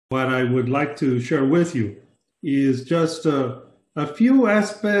what I would like to share with you is just a few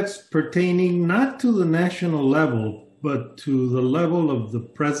aspects pertaining not to the national level, but to the level of the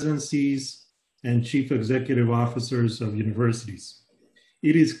presidencies and chief executive officers of universities.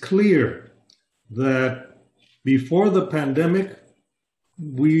 It is clear that before the pandemic,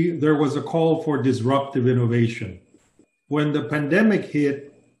 there was a call for disruptive innovation. When the pandemic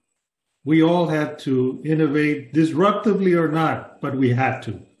hit, we all had to innovate, disruptively or not, but we had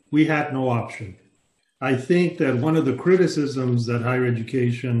to. We had no option. I think that one of the criticisms that higher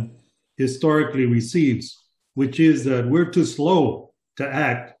education historically receives, which is that we're too slow to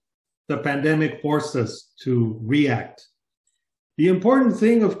act, the pandemic forced us to react. The important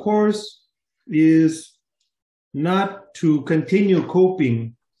thing, of course, is not to continue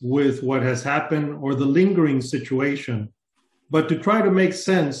coping with what has happened or the lingering situation, but to try to make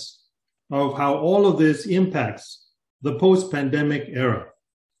sense of how all of this impacts the post-pandemic era.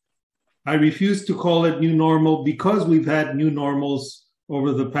 I refuse to call it new normal because we've had new normals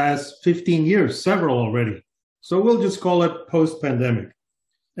over the past 15 years, several already. So we'll just call it post-pandemic.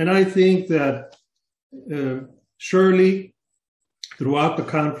 And I think that surely throughout the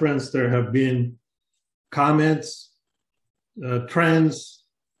conference, there have been comments, trends,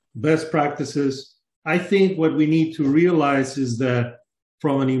 best practices. I think what we need to realize is that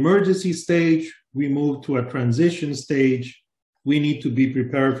from an emergency stage, we move to a transition stage. We need to be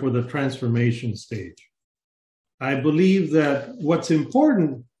prepared for the transformation stage. I believe that what's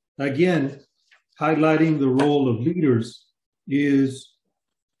important, again, highlighting the role of leaders, is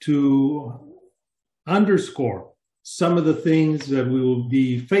to underscore some of the things that we will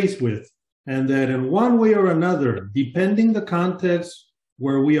be faced with, and that in one way or another, depending the context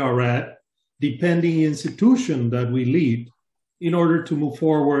where we are at, depending the institution that we lead, in order to move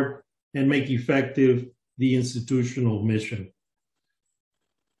forward and make effective the institutional mission.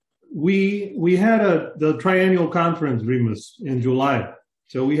 We had the triennial conference, Remus, in July.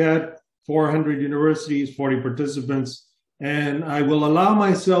 So we had 400 universities, 40 participants, and I will allow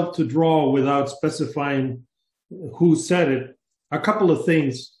myself to draw, without specifying who said it, a couple of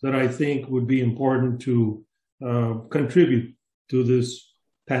things that I think would be important to contribute to this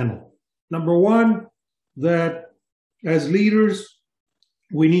panel. Number one, that as leaders,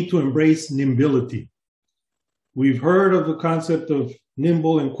 we need to embrace nimbility. We've heard of the concept of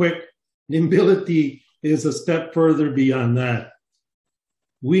nimble and quick. Nimbility is a step further beyond that.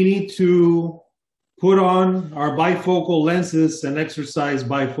 We need to put on our bifocal lenses and exercise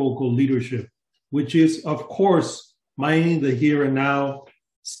bifocal leadership, which is, of course, minding the here and now,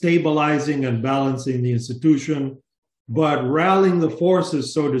 stabilizing and balancing the institution, but rallying the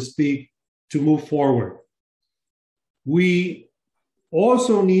forces, so to speak, to move forward. We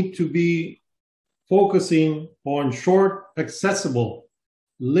also need to be focusing on short, accessible,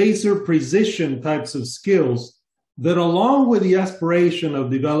 laser precision types of skills that, along with the aspiration of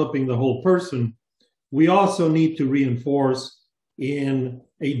developing the whole person, we also need to reinforce in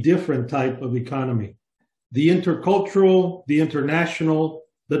a different type of economy. The intercultural, the international,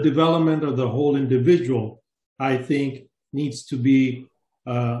 the development of the whole individual, I think, needs to be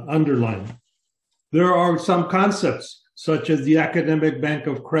underlined. There are some concepts, such as the academic bank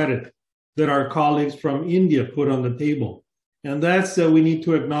of credit, that our colleagues from India put on the table. And that's that we need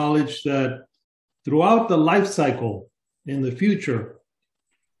to acknowledge that throughout the life cycle in the future,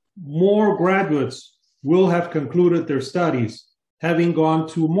 more graduates will have concluded their studies, having gone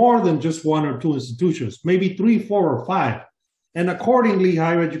to more than just one or two institutions, maybe 3, 4, or 5. And accordingly,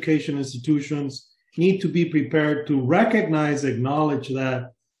 higher education institutions need to be prepared to recognize, acknowledge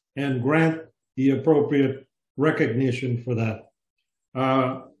that, and grant the appropriate recognition for that.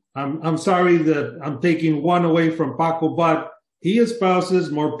 I'm sorry that I'm taking one away from Paco, but he espouses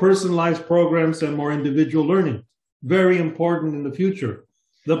more personalized programs and more individual learning. Very important in the future.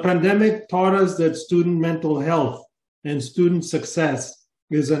 The pandemic taught us that student mental health and student success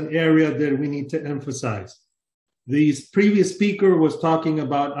is an area that we need to emphasize. The previous speaker was talking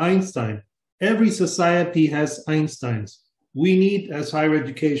about Einstein. Every society has Einsteins. We need, as higher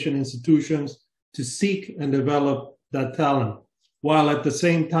education institutions, to seek and develop that talent, while at the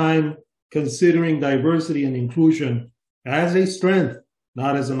same time considering diversity and inclusion as a strength,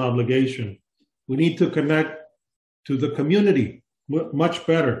 not as an obligation. We need to connect to the community much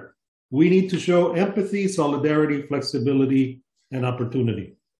better. We need to show empathy, solidarity, flexibility, and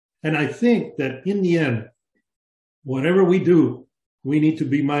opportunity. And I think that in the end, whatever we do, we need to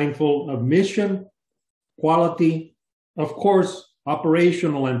be mindful of mission, quality, of course,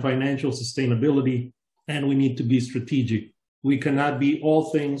 operational and financial sustainability, and we need to be strategic. We cannot be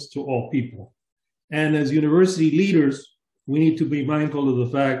all things to all people. And as university leaders, we need to be mindful of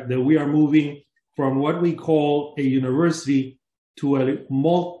the fact that we are moving from what we call a university to a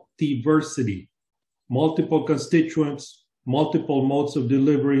multiversity, multiple constituents, multiple modes of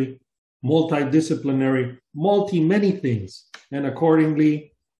delivery, multidisciplinary, many things. And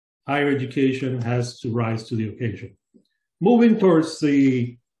accordingly, higher education has to rise to the occasion. Moving towards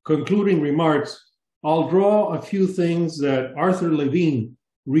the concluding remarks, I'll draw a few things that Arthur Levine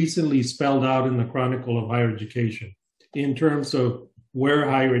recently spelled out in the Chronicle of Higher Education in terms of where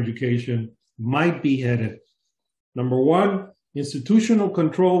higher education might be headed. Number one, institutional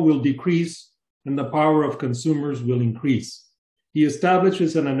control will decrease and the power of consumers will increase. He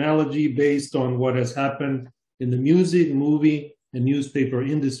establishes an analogy based on what has happened in the music, movie, and newspaper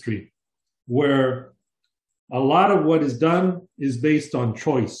industry, where a lot of what is done is based on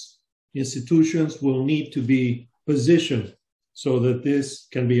choice. Institutions will need to be positioned so that this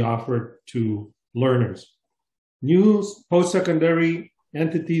can be offered to learners. New post-secondary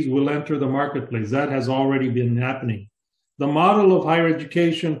entities will enter the marketplace. That has already been happening. The model of higher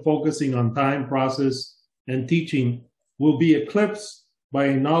education focusing on time, process, and teaching will be eclipsed by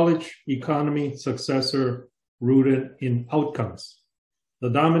a knowledge economy successor rooted in outcomes. The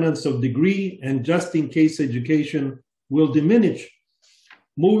dominance of degree and just-in-case education will diminish,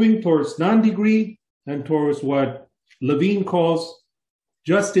 moving towards non-degree and towards what Levine calls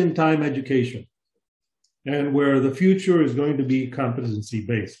just-in-time education, and where the future is going to be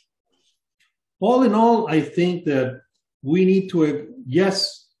competency-based. All in all, I think that we need to,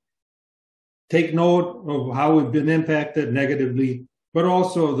 yes, take note of how we've been impacted negatively, but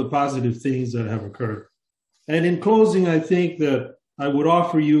also the positive things that have occurred. And in closing, I think that I would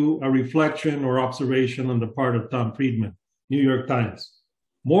offer you a reflection or observation on the part of Tom Friedman, New York Times.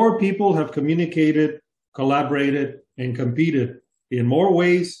 More people have communicated, collaborated, and competed in more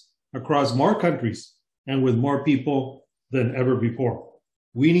ways across more countries and with more people than ever before.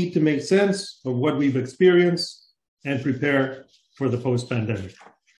 We need to make sense of what we've experienced and prepare for the post-pandemic.